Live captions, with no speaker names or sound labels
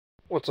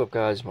What's up,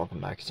 guys? Welcome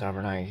back to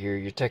Xyber here,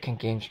 your Tech and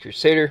Games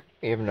Crusader.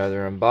 We have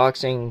another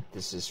unboxing.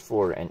 This is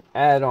for an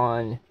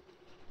add-on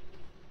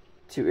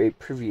to a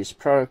previous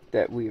product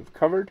that we have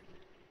covered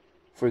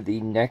for the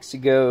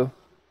Nexigo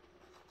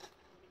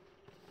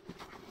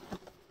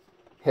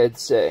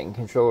headset and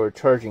controller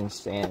charging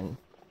stand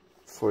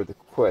for the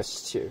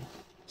Quest 2.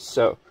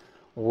 So,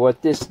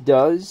 what this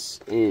does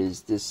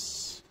is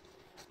this...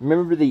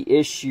 Remember the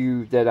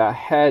issue that I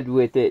had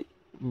with it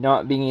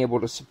not being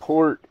able to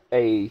support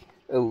a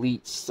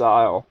elite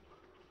style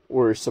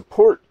or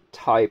support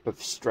type of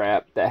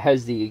strap that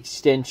has the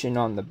extension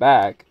on the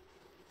back?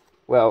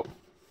 Well,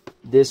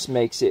 this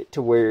makes it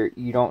to where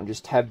you don't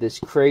just have this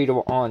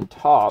cradle on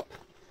top,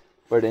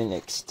 but an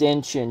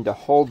extension to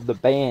hold the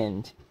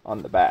band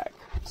on the back.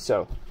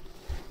 So,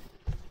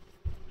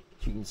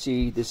 as you can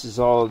see, this is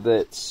all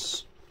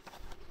that's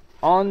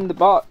on the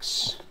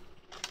box.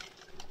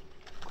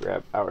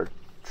 Grab our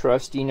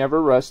trusty,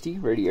 never rusty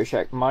Radio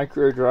Shack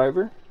micro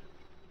driver.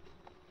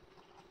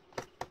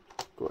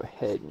 Go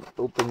ahead and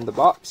open the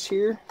box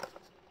here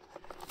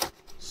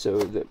so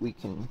that we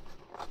can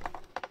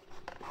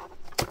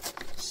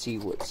see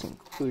what's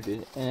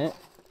included in it.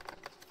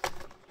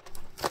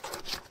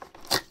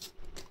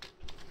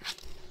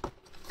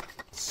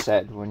 It's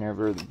sad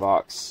whenever the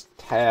box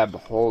tab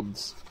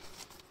holds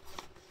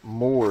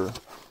more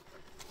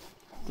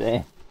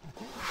than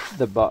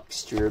the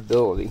box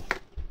durability.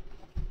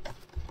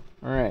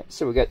 Alright,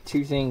 so we got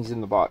two things in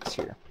the box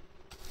here.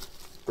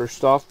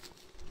 First off,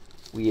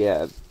 we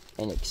have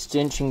an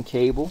extension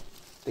cable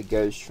that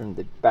goes from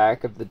the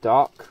back of the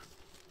dock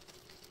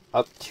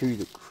up to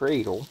the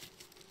cradle.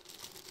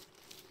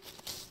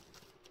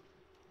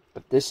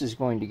 But this is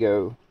going to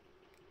go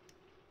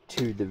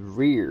to the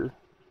rear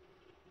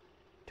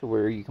to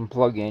where you can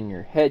plug in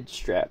your head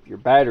strap, your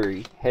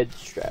battery head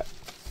strap.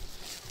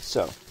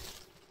 So,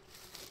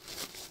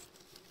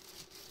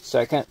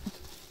 second,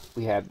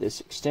 we have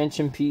this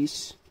extension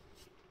piece.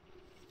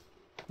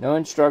 No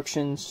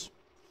instructions.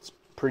 It's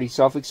pretty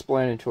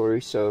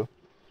self-explanatory. So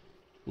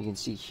you can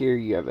see here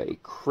you have a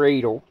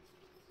cradle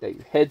that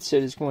your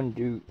headset is going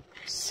to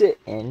sit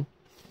in.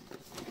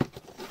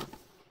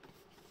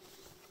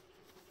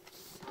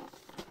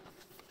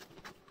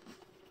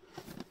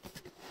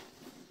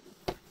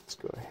 Let's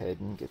go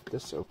ahead and get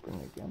this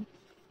open again.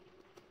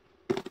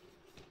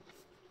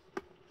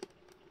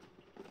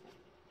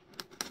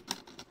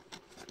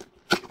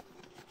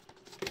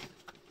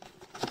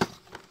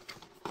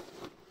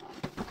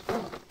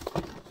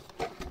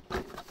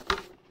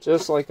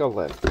 Just like I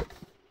left it.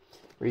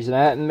 The reason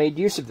I hadn't made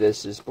use of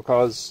this is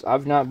because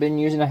I've not been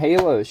using a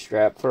Halo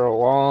strap for a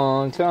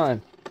long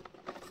time.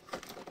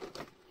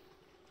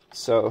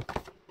 So,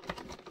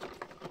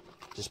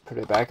 just put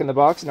it back in the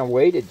box and I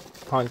waited.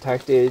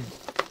 Contacted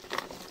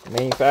the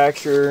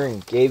manufacturer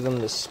and gave them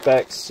the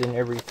specs and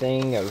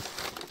everything of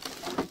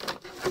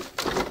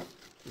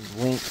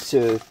link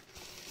to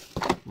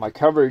my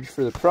coverage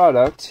for the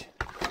product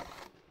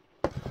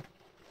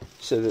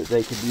so that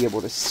they could be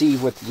able to see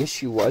what the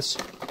issue was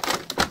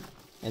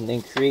and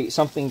then create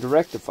something to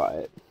rectify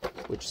it,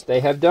 which they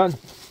have done.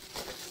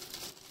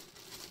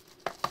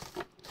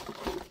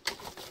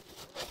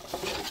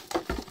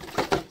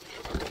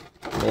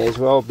 May as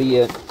well be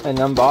an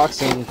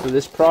unboxing for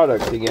this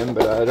product again,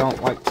 but I don't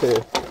like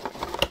to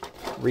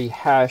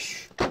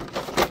rehash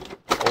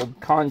old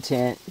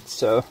content,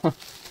 so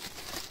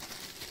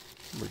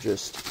we're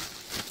just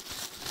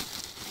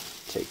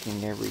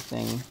taking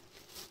everything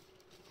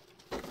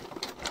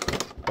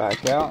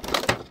back out.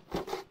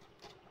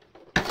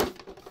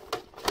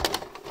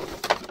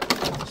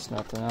 There's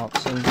nothing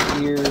else in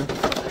here.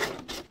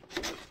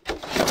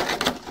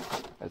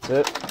 That's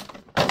it.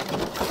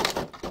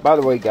 By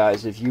the way,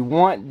 guys, if you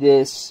want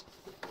this,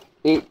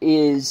 it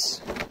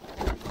is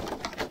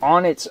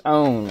on its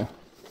own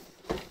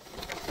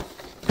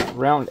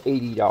around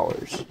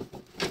 $80,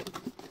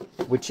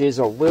 which is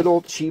a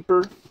little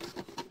cheaper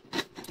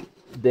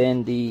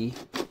than the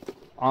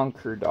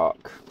Anchor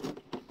dock.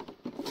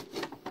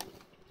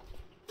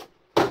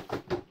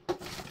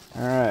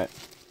 Alright.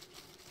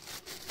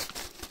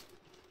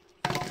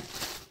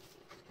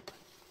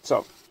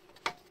 So,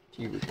 if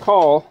you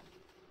recall,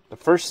 the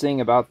first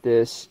thing about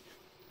this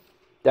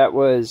that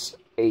was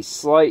a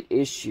slight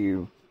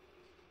issue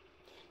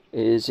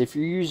is if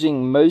you're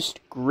using most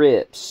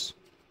grips,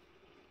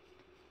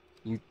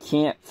 you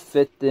can't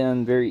fit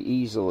them very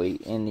easily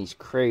in these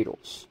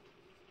cradles.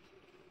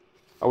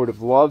 I would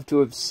have loved to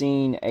have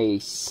seen a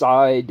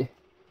side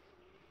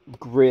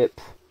grip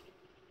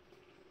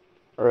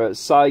or a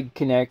side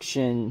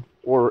connection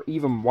or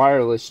even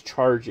wireless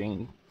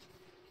charging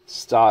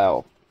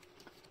style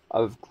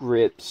of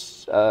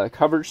grips,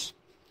 covers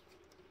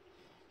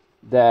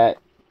that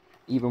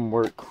even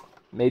work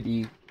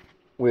maybe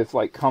with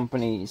like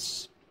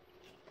companies,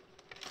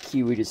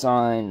 Kiwi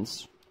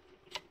Designs.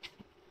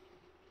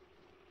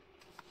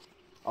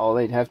 All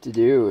they'd have to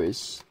do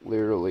is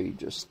literally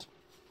just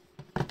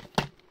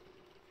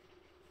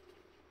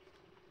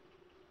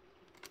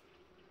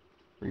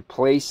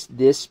replace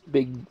this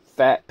big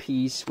fat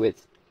piece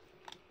with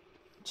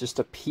just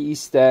a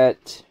piece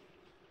that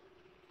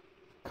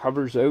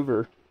covers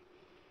over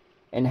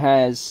and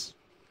has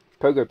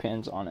pogo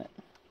pins on it.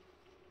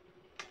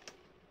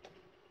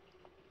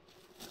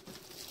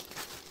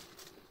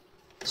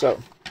 So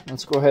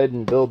let's go ahead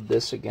and build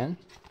this again.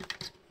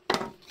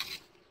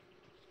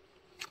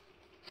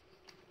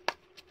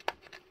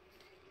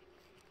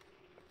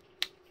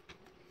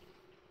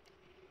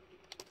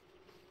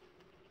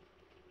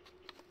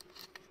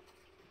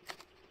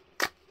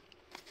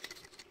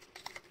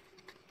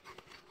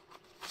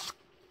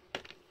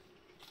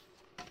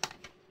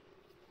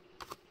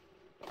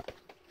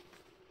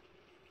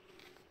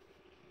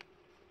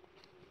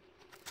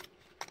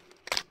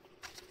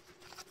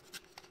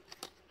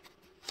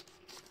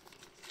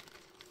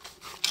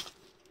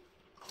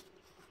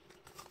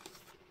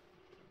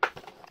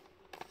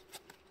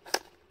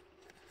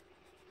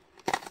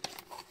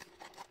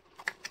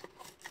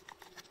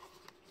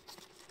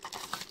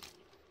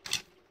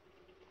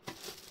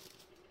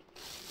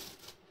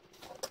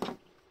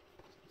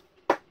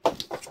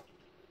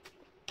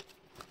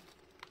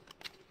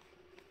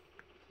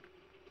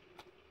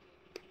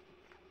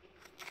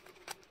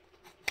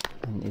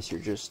 And these are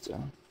just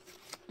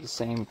the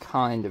same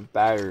kind of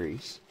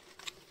batteries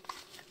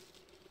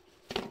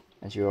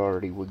as you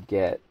already would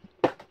get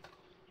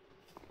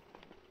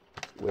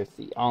with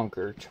the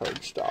Anker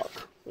charge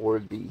dock or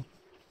the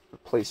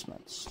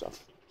replacement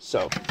stuff.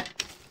 So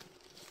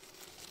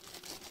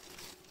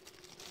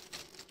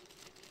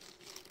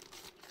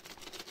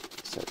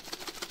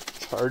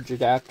charge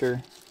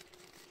adapter.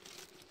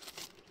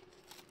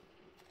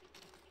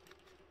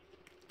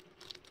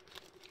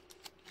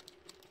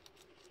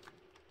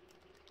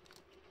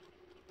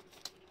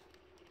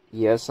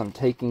 Yes, I'm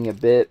taking a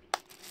bit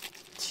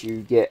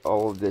to get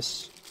all of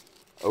this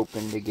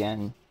opened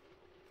again,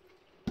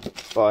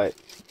 but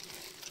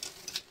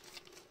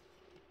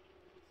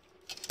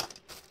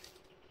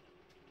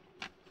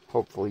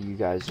hopefully you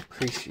guys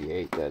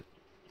appreciate that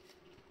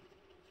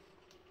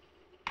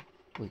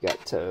we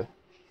got to,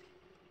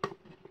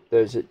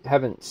 those that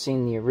haven't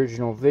seen the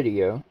original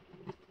video,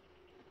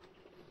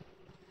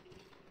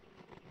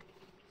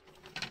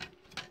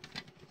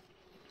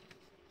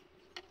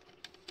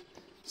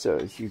 so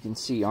as you can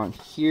see on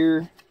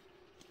here,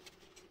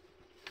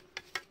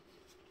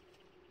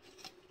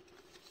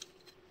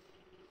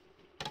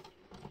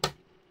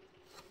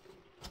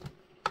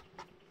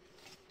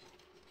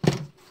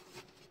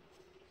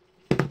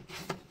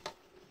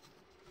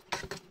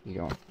 you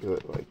don't do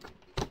it like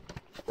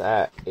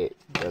that, it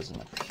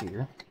doesn't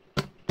appear.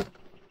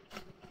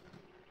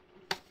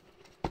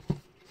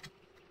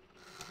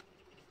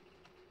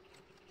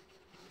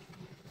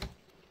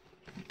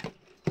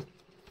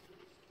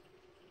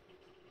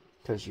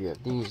 Because you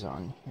have these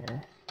on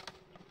here.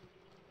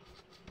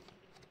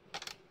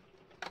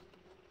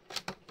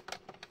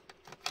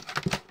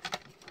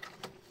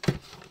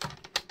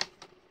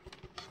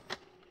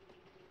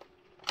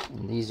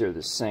 And these are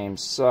the same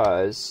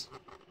size.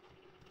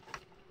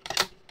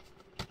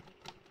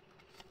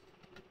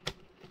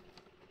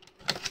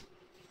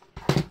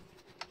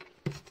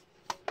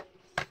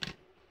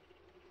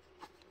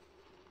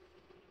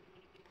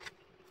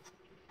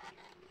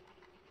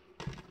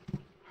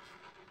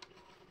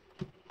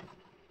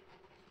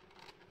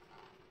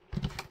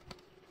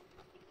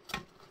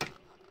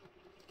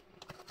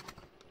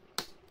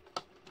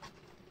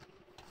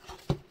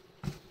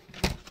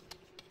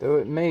 Though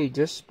it may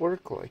just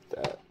work like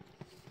that.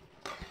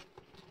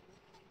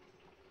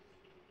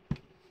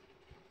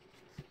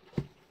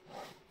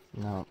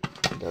 No,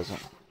 it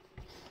doesn't.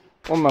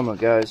 One moment,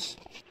 guys.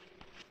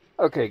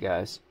 Okay,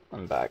 guys,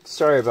 I'm back.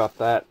 Sorry about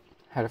that.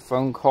 Had a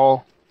phone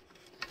call,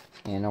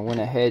 and I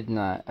went ahead and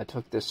I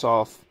took this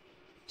off.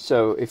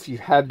 So if you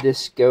have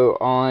this go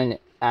on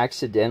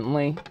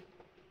accidentally,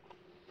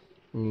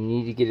 and you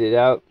need to get it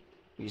out,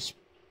 you just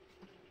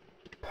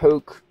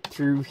poke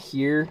through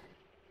here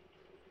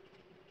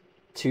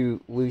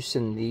to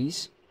loosen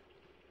these,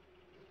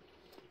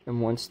 and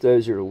once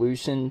those are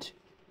loosened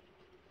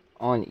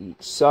on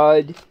each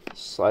side,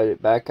 slide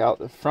it back out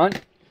the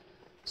front.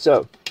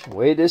 So the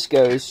way this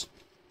goes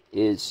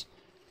is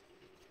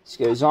this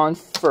goes on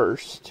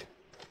first,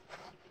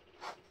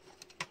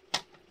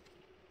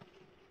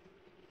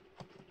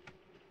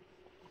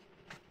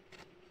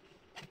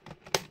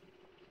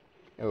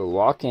 it will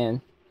lock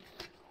in.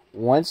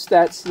 Once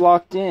that's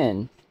locked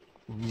in,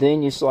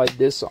 then you slide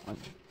this on.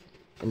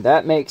 And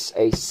that makes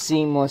a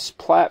seamless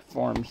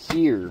platform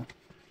here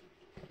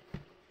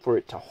for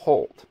it to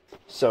hold.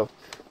 So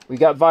we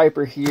got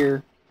Viper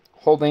here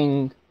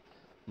holding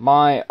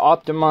my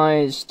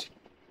optimized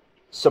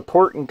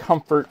support and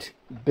comfort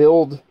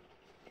build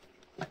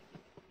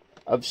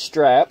of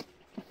strap.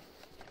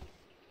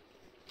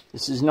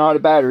 This is not a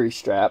battery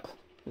strap.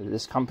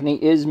 This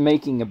company is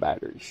making a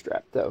battery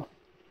strap though.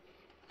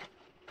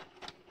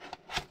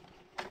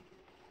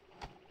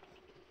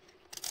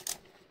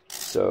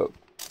 So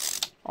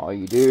all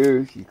you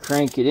do, you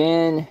crank it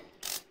in.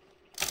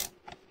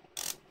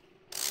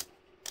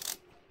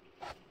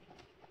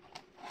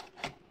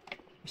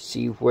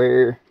 See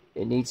where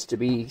it needs to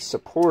be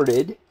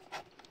supported.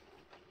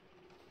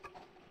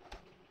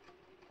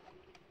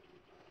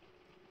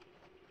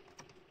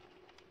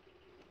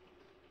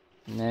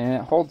 And then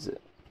it holds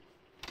it.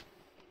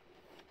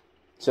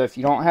 So if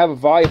you don't have a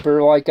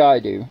Viper like I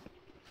do,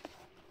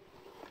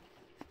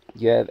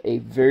 you have a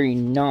very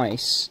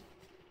nice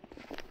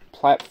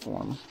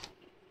platform.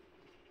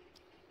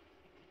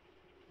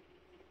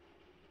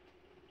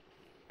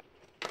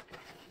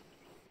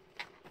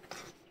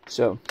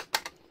 So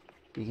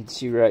you can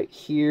see right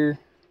here,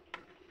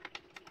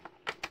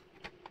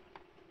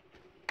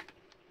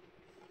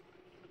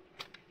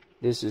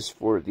 this is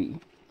for the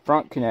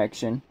front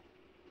connection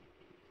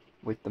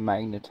with the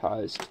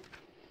magnetized.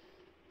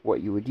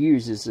 What you would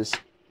use is this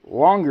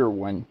longer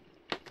one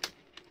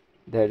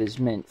that is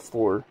meant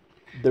for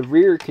the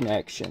rear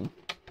connection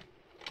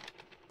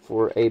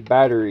for a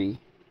battery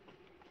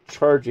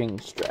charging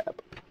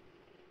strap.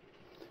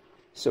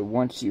 So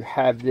once you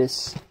have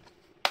this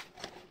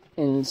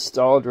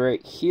installed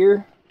right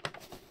here,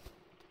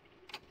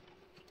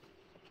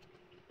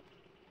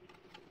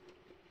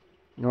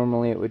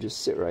 normally it would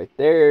just sit right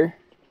there,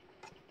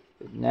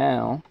 but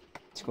now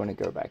it's going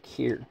to go back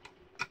here.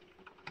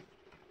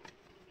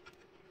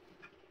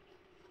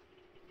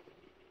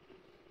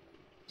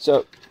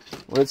 So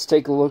let's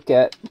take a look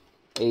at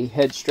a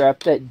head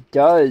strap that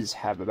does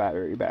have a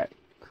battery back.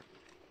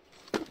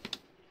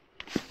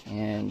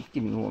 And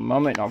give me one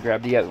moment and I'll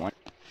grab the other one.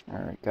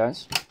 Alright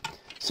guys,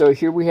 so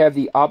here we have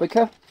the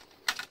Abaca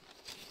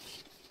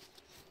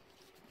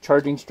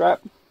charging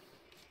strap.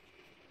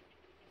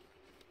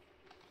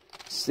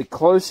 It's the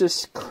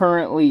closest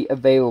currently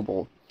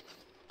available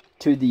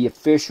to the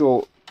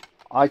official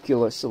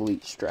Oculus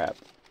Elite strap.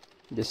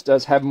 This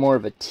does have more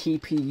of a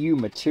TPU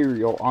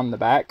material on the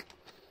back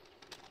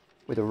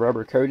with a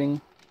rubber coating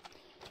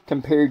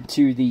compared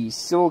to the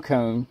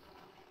silicone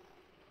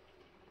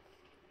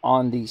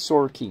on the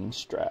Sorking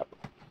strap.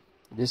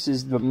 This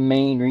is the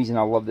main reason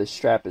I love this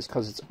strap, is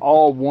because it's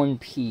all one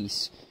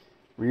piece,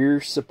 rear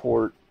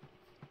support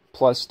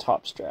plus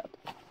top strap.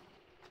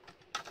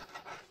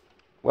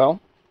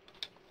 Well,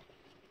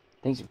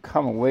 things have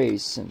come a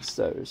ways since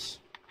those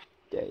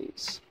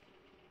days.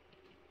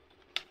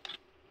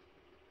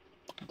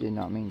 Did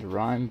not mean to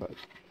rhyme, but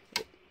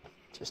it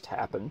just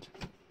happened.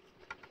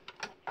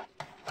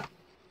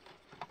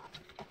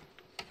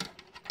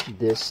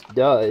 This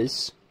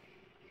does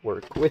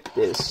work with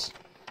this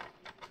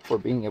for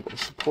being able to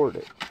support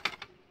it.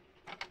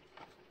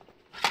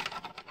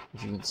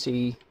 As you can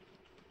see,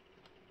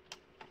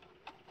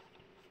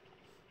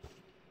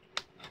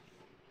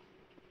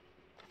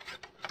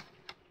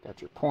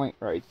 got your point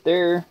right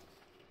there.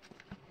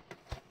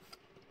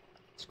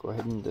 Let's go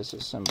ahead and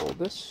disassemble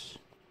this.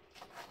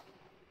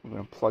 I'm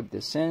going to plug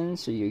this in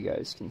so you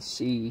guys can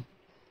see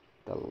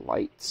the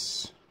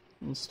lights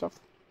and stuff.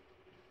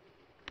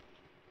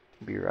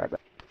 Be right back.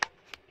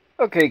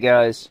 Okay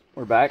guys,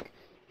 we're back.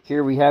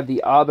 Here we have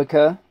the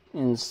Abaca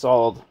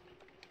installed.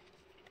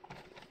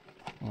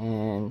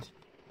 And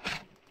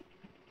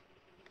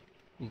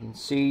you can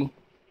see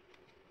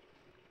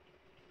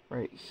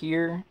right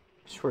here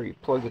is where you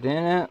plug it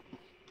in at.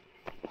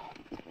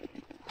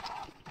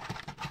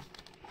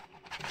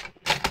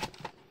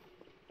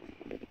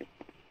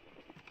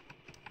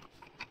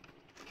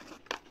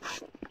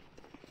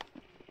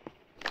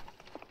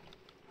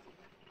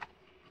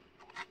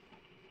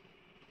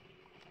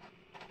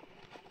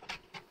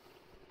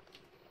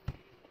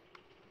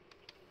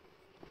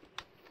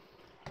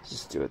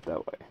 Just do it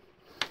that way.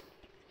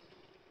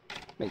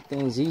 Make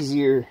things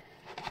easier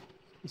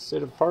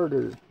instead of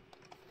harder.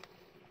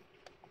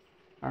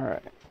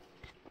 Alright.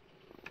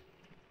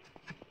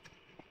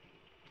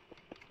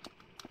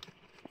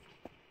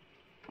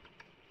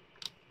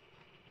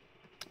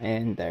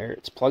 And there,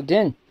 it's plugged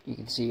in. You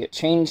can see it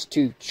changed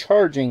to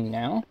charging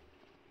now,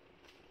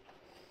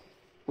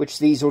 which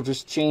these will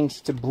just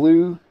change to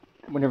blue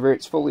whenever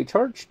it's fully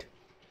charged.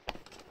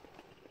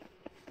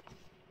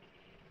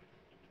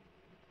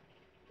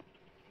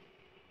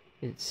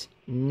 It's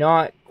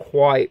not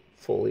quite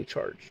fully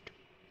charged.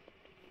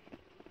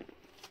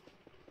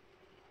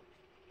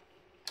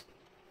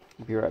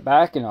 I'll be right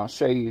back and I'll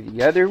show you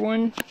the other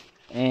one,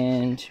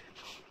 and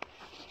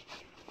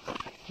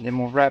then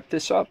we'll wrap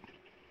this up.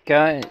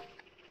 Okay.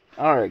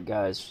 Alright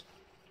guys,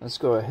 let's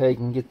go ahead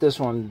and get this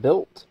one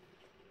built.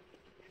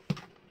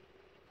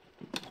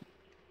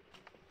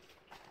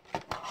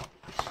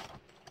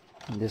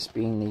 And this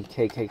being the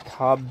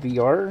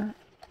KKCOBVR.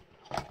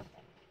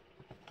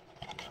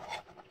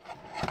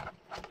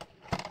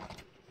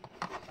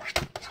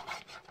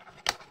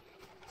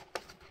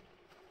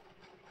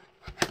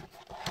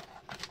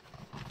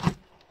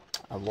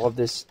 I love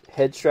this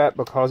head strap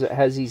because it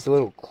has these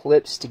little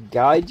clips to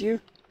guide you.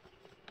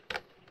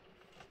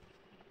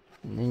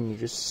 And then you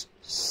just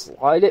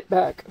slide it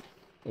back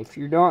if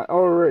you're not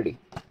already.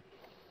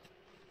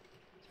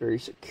 It's very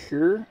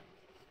secure.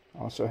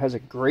 Also has a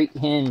great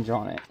hinge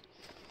on it.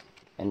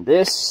 And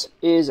this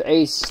is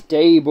a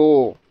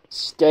stable,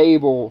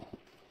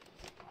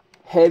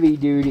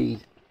 heavy-duty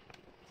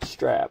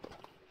strap.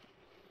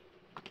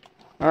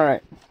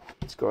 Alright,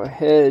 let's go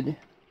ahead,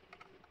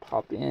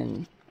 pop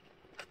in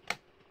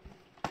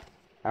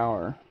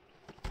our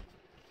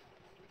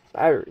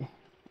battery.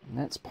 And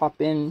let's pop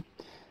in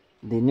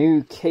the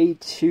new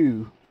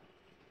K2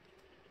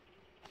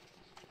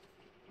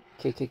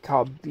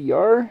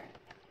 KKCOBVR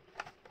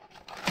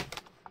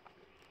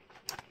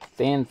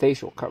fan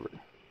facial cover.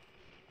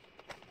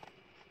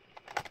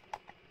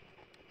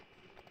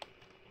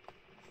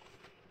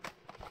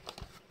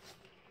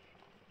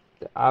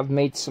 I've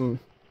made some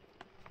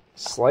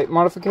slight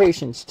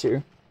modifications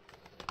to.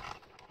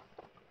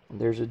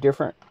 There's a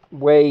different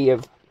way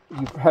of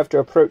you have to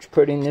approach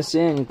putting this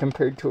in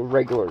compared to a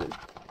regular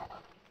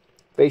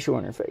facial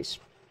interface.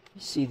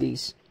 You see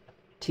these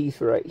teeth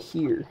right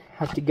here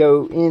have to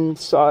go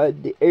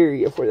inside the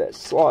area where that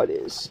slot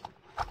is.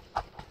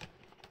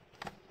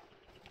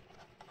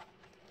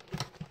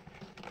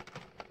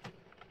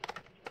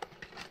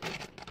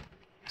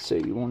 So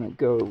you want to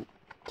go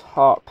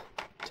top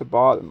to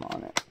bottom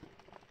on it.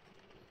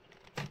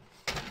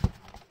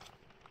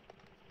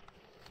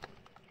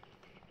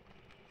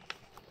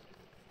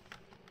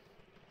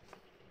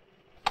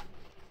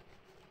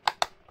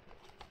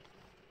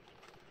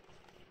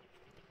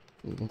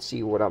 You can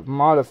see what I've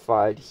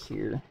modified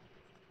here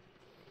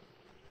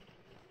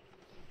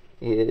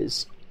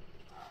is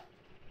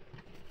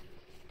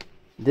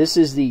this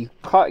is the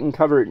cotton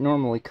cover it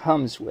normally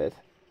comes with.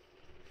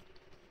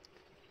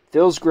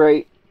 Feels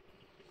great.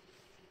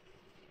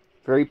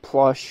 Very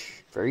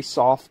plush, very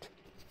soft.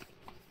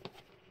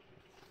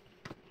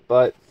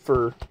 But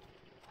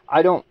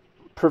I don't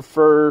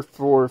prefer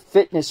for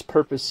fitness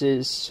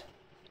purposes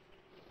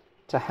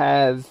to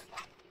have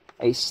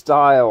a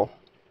style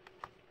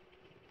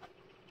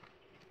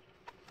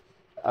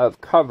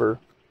of cover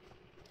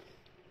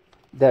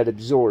that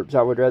absorbs.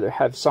 I would rather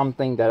have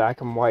something that I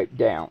can wipe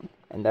down,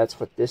 and that's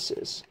what this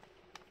is.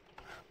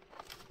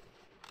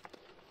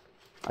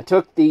 I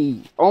took the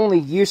only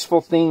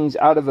useful things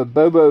out of a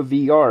Bobo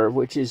VR,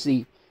 which is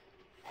the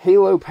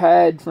Halo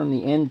pad from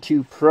the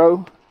N2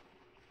 Pro,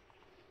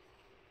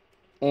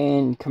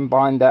 and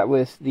combined that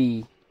with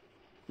the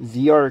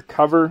VR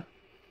cover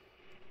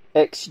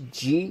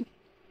XG,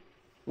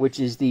 which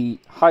is the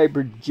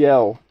hybrid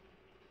gel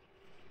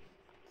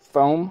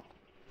foam,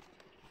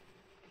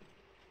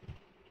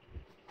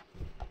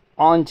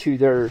 onto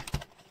their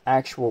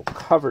actual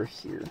cover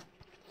here.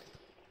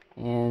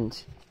 And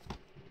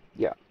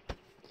yeah,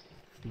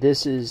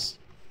 this is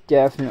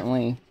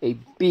definitely a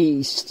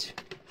beast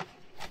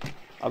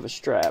of a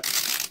strap,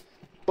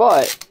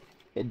 but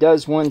it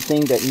does one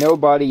thing that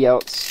nobody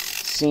else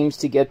seems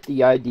to get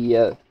the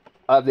idea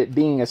of it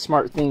being a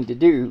smart thing to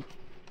do,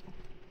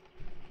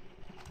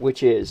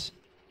 which is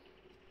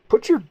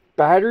put your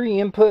battery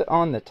input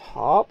on the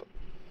top.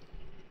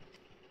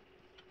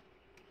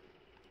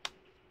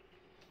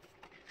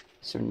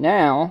 So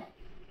now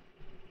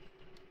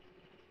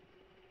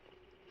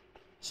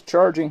it's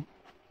charging.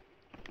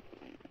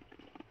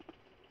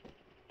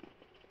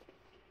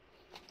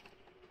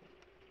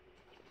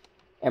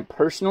 And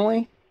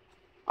personally,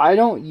 I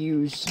don't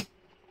use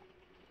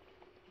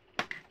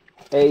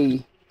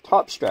a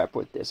top strap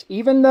with this.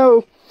 Even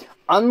though,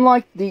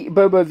 unlike the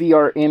Bobo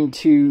VR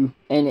M2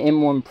 and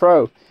M1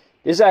 Pro,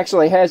 this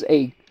actually has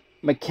a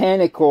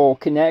mechanical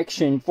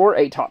connection for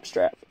a top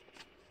strap.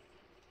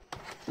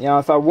 You know,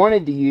 if I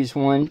wanted to use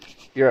one,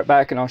 be right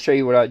back and I'll show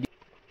you what I do.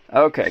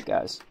 Okay,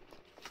 guys.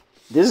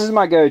 This is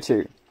my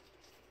go-to.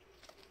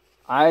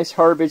 I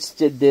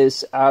harvested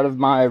this out of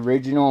my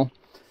original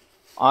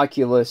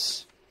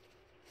Oculus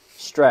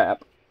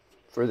strap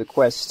for the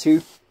Quest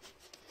 2.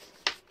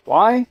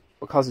 Why?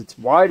 Because it's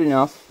wide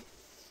enough,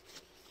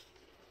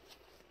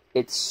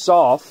 it's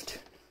soft,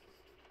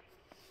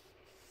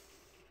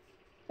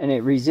 and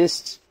it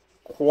resists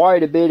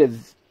quite a bit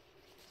of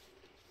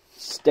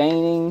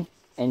staining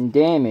and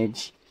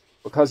damage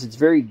because it's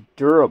very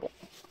durable.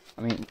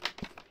 I mean,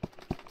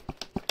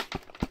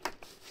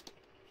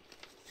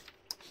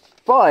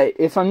 but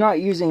if I'm not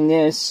using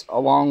this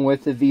along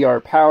with the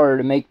VR power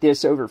to make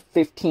this over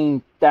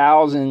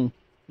 15,000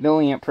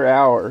 milliamp per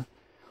hour,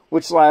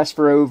 which lasts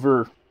for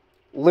over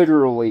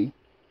literally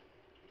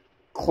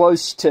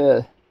close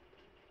to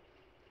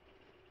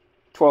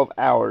 12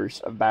 hours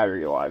of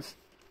battery life,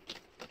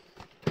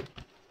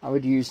 I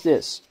would use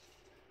this.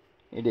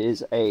 It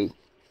is a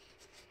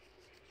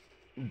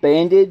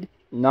banded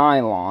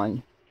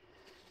nylon,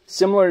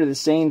 similar to the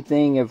same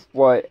thing of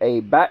what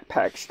a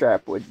backpack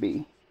strap would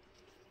be,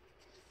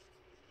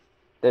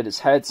 that has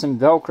had some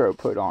Velcro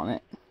put on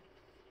it.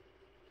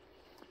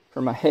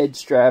 From a head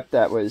strap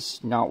that was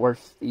not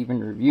worth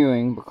even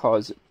reviewing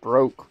because it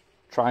broke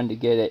trying to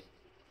get it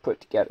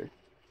put together.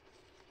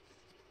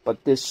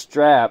 But this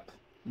strap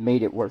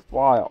made it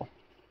worthwhile.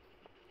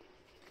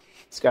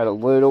 It's got a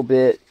little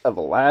bit of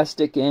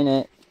elastic in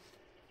it.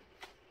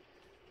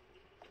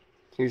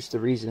 Here's the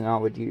reason I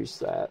would use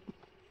that.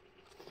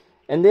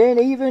 And then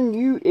even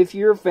you, if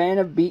you're a fan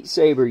of Beat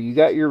Saber, you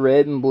got your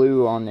red and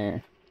blue on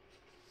there.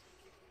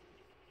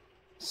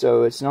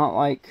 So it's not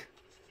like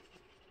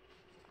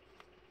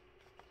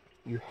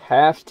You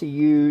have to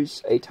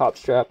use a top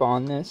strap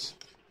on this.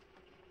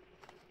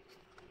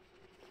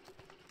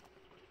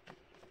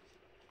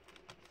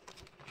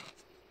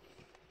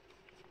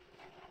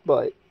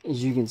 But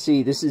as you can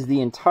see, this is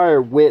the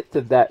entire width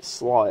of that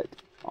slot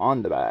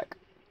on the back.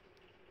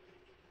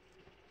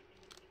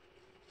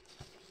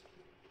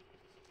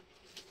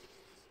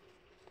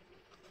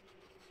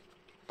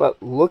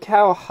 But look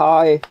how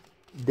high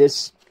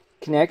this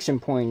connection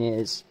point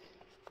is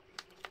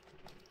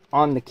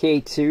on the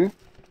K2.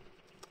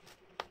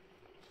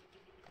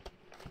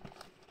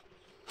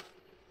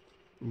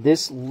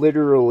 This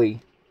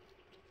literally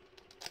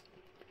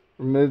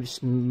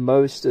removes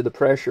most of the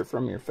pressure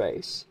from your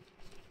face.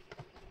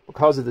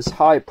 Because of this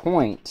high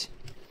point,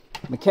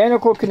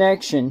 mechanical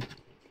connection,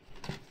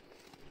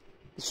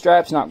 the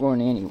strap's not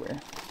going anywhere.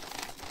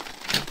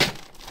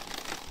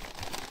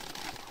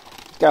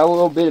 It's got a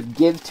little bit of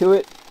give to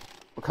it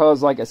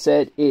because, like I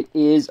said, it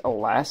is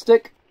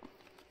elastic.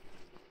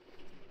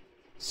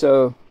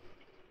 So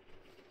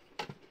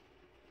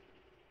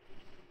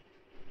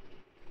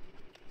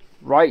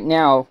right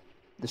now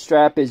the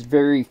strap is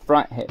very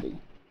front heavy.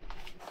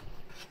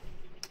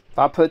 If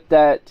I put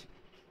that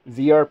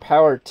VR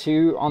Power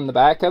 2 on the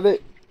back of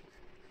it,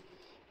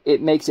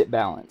 it makes it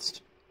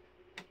balanced.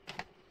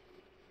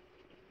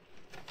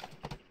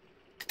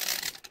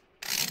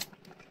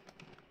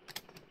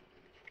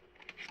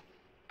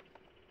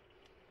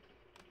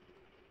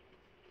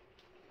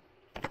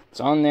 It's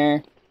on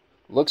there.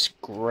 Looks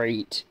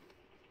great.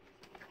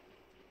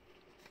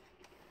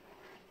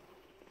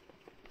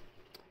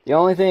 The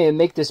only thing that would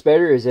make this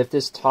better is if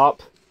this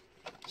top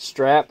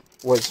strap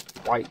was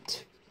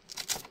white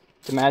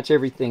to match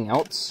everything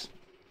else.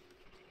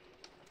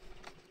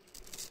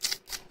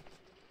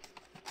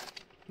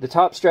 The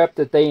top strap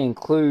that they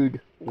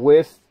include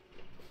with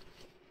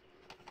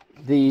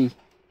the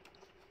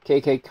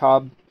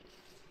KKCOBVR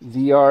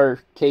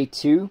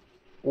K2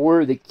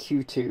 or the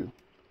Q2,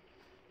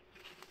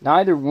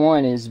 neither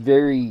one is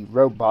very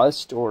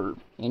robust or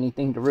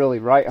anything to really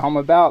write home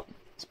about.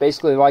 It's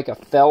basically like a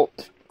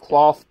felt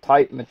cloth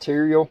type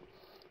material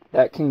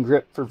that can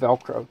grip for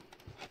Velcro.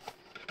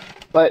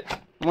 But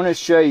I want to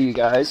show you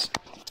guys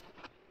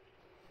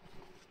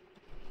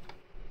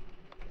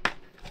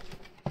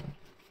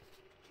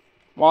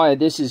why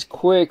this is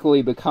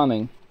quickly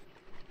becoming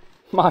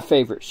my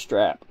favorite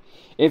strap.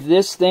 If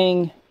this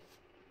thing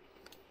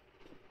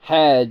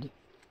had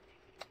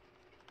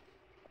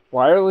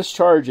wireless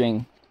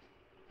charging,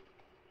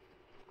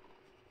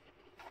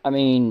 I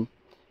mean,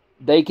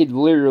 they could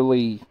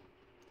literally,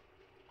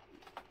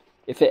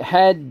 if it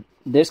had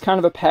this kind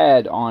of a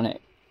pad on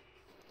it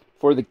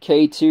for the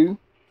K2,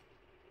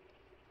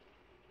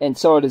 and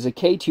saw it as a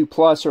K2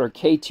 Plus or a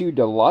K2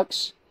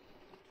 Deluxe,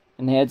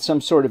 and they had some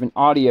sort of an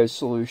audio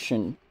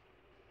solution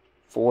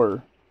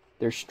for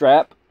their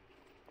strap,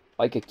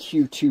 like a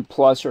Q2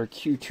 Plus or a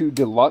Q2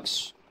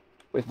 Deluxe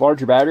with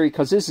larger battery,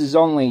 because this is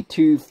only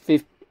two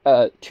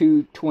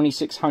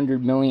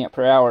 2600 milliamp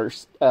per hour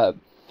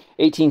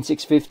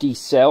 18650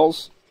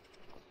 cells.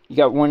 You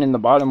got one in the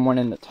bottom, one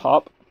in the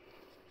top.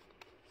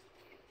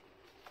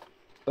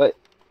 But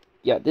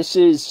yeah, this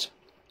is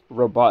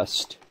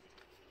robust.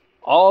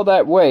 All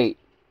that weight,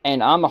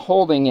 and I'm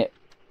holding it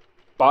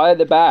by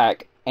the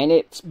back, and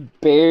it's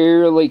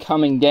barely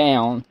coming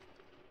down.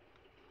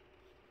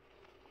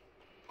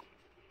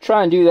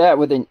 Try and do that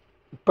with a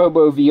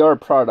Bobo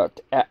VR product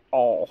at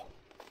all.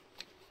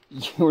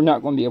 You're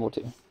not going to be able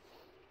to.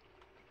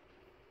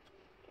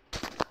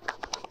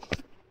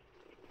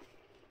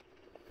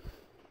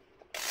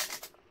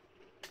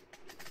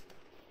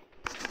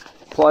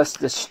 Plus,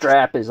 the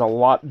strap is a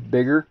lot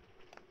bigger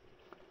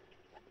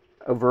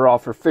overall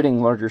for fitting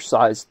larger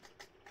sized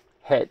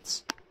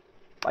heads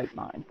like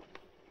mine.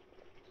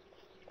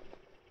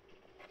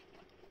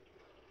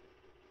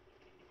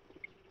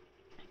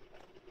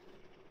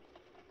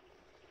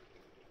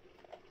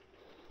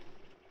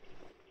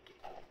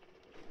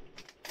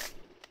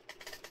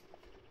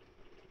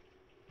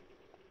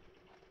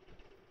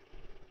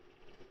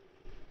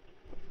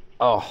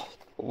 Oh,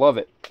 love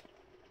it.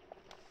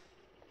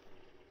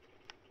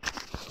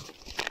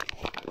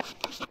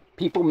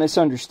 People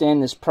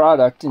misunderstand this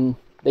product and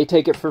they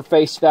take it for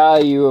face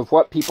value of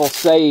what people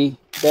say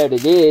that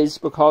it is,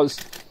 because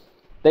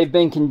they've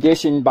been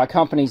conditioned by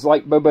companies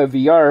like Bobo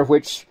VR,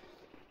 which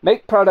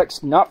make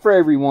products not for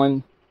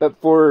everyone, but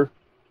for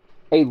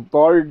a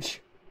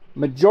large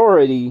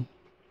majority,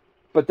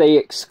 but they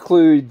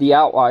exclude the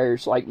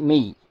outliers like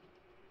me.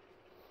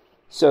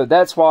 So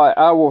that's why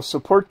I will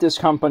support this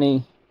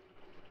company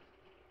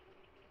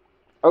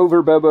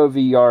over Bobo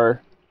VR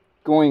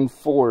going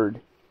forward,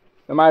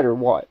 no matter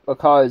what,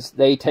 because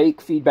they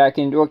take feedback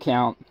into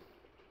account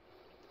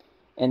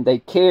and they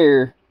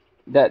care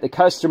that the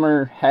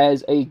customer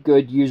has a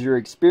good user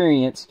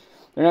experience.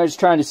 They're not just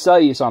trying to sell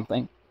you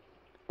something.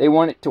 They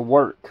want it to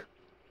work.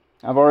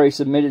 I've already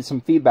submitted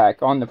some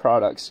feedback on the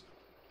products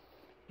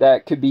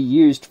that could be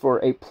used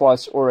for a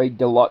Plus or a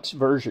Deluxe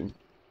version.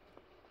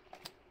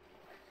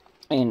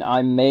 And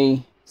I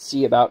may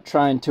see about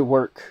trying to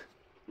work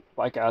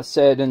like I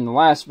said in the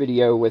last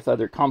video, with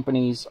other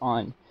companies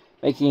on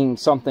making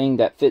something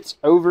that fits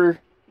over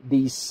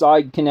these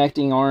side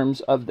connecting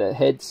arms of the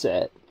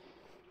headset,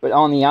 but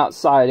on the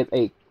outside of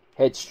a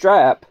head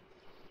strap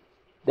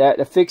that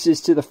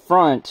affixes to the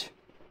front,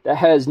 that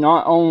has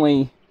not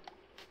only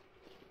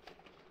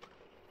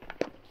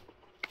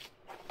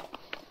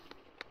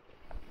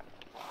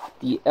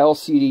the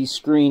LCD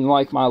screen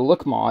like my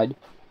Look mod,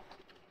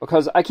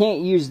 because I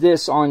can't use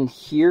this on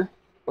here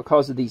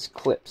because of these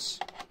clips.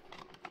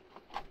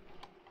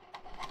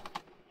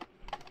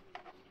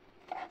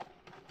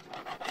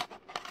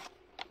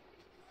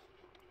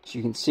 As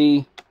you can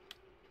see,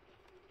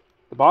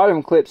 the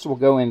bottom clips will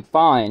go in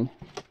fine,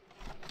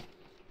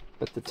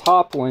 but the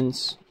top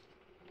ones,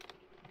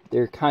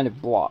 they're kind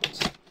of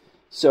blocked.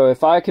 So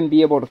if I can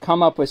be able to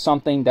come up with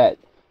something that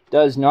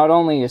does not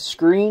only a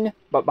screen,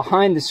 but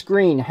behind the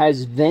screen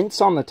has vents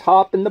on the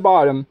top and the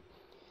bottom,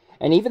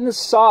 and even the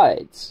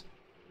sides,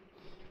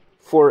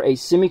 for a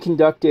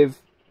semiconductive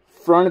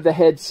front of the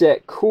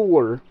headset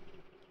cooler,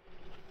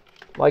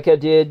 like I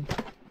did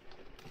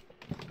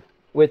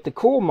with the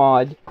Cool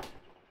mod,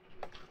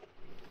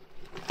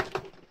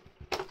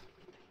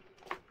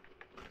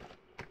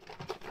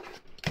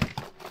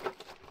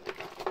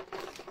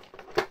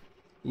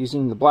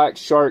 using the Black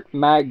Shark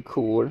mag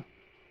cooler.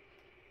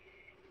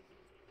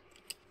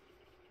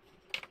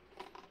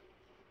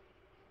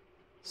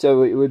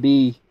 So it would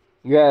be,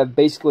 you have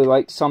basically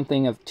like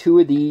something of two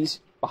of these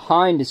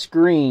behind the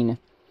screen,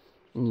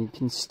 and you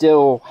can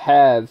still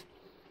have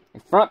a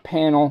front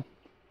panel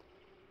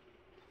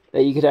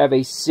that you could have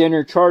a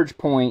center charge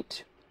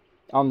point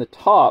on the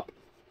top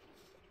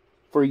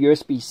for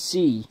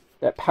USB-C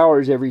that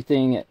powers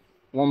everything at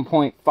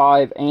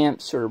 1.5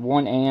 amps or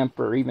 1 amp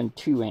or even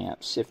 2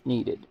 amps if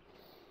needed.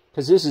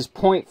 Because this is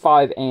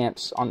 0.5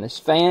 amps on this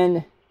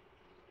fan.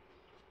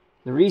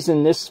 The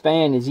reason this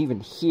fan is even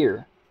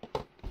here,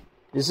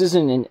 this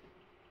isn't an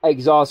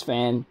exhaust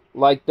fan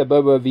like the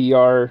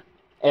KKCOBVR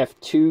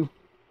F2.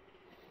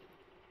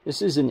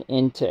 This is an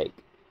intake.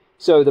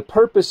 So the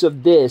purpose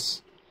of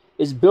this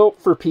is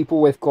built for people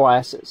with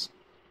glasses.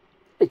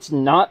 It's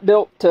not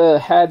built to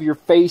have your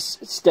face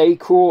stay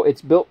cool.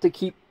 It's built to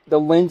keep the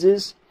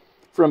lenses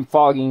from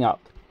fogging up.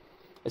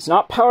 It's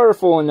not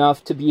powerful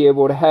enough to be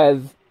able to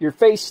have your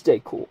face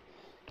stay cool.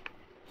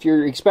 If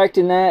you're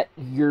expecting that,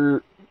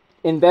 you're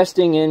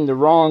investing in the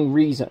wrong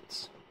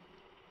reasons.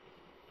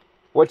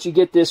 What you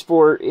get this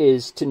for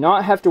is to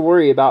not have to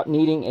worry about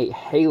needing a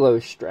halo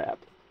strap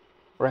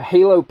or a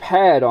halo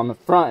pad on the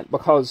front,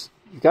 because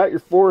you got your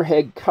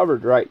forehead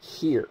covered right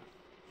here.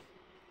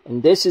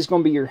 And this is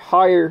going to be your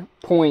higher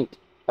point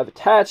of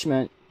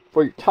attachment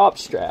for your top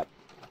strap.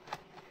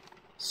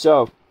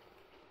 So,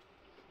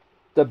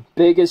 the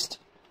biggest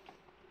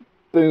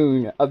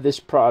boon of this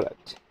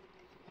product,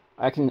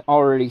 I can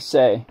already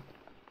say,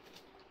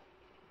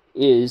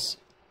 is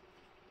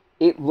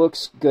it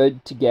looks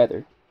good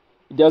together.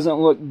 It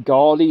doesn't look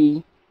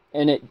gaudy,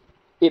 and it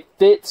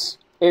fits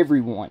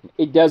everyone.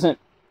 It doesn't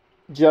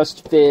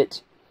just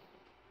fit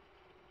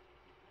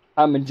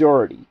a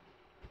majority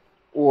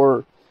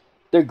or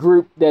the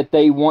group that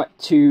they want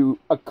to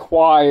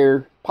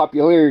acquire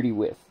popularity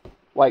with,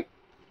 like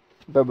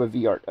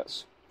KKCOBVR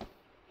does.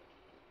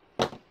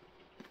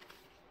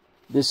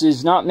 This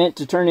is not meant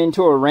to turn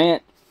into a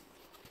rant.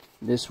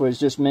 This was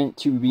just meant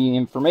to be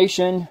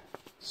information.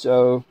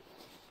 So,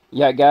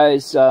 yeah,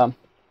 guys,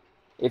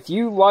 if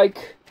you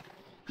like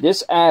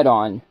this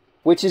add-on,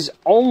 which is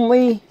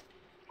only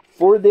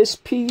for this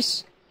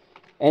piece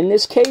and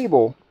this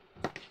cable,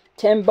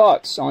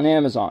 $10 on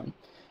Amazon.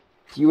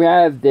 If you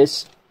have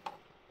this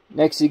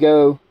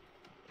Nexigo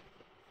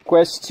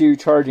Quest 2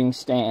 charging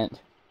stand,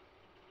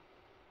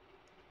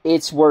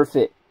 it's worth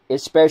it.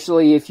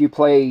 Especially if you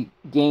play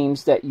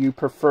games that you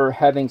prefer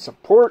having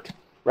support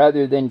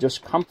rather than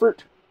just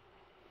comfort.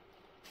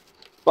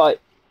 But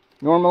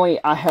normally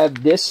I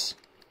have this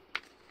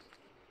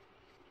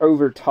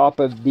over top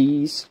of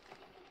these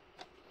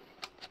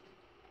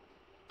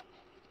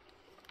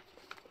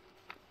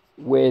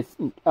with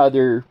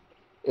other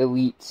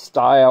elite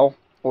style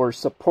or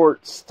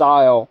support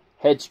style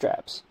head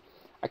straps.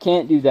 I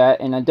can't do that,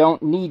 and I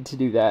don't need to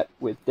do that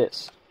with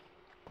this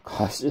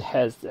because it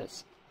has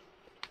this.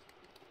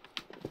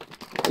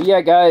 But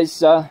yeah,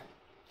 guys, if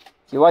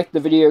you liked the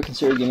video,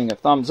 consider giving a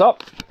thumbs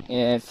up.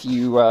 If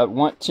you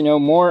want to know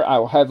more, I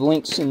will have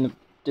links in the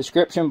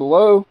description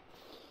below.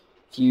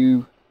 If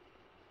you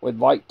would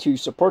like to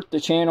support the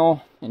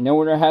channel and know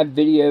when I have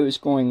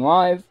videos going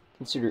live,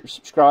 consider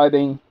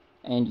subscribing.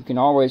 And you can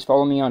always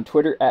follow me on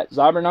Twitter at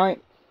Xyber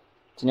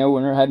to know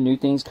when I have new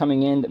things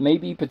coming in that may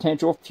be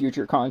potential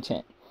future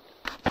content.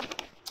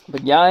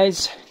 But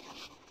guys,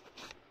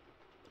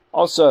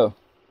 also,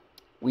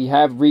 we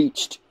have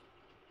reached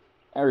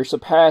or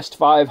surpassed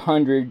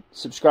 500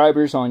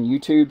 subscribers on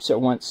YouTube. So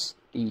once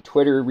the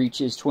Twitter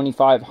reaches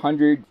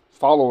 2,500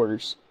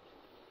 followers,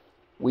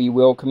 we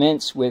will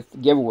commence with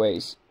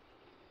giveaways.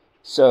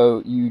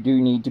 So you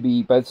do need to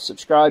be both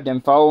subscribed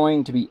and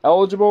following to be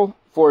eligible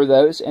for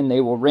those, and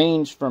they will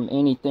range from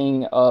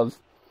anything of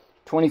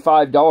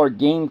 $25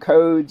 game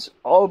codes,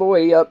 all the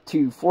way up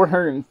to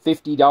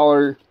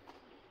 $450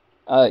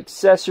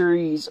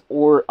 accessories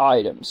or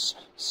items.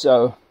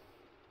 So,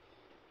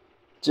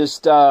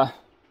 just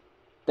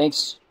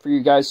thanks for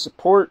your guys'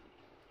 support.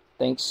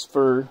 Thanks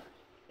for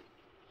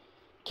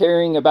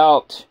caring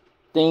about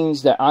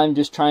things that I'm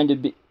just trying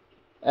to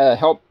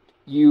help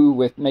you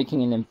with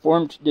making an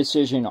informed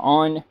decision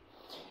on,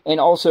 and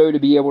also to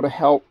be able to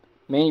help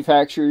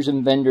manufacturers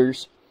and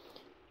vendors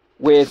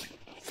with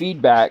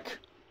feedback,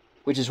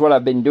 which is what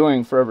I've been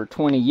doing for over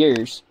 20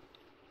 years,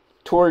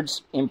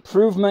 towards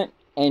improvement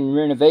and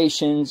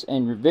renovations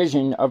and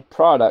revision of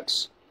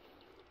products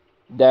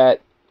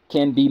that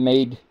can be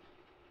made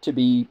to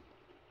be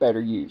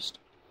better used.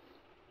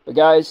 But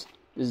guys,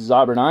 this is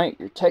Xyber Knight,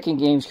 your Tech and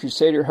Games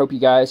Crusader. Hope you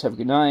guys have a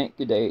good night,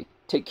 good day.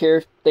 Take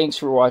care. Thanks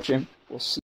for watching. We'll see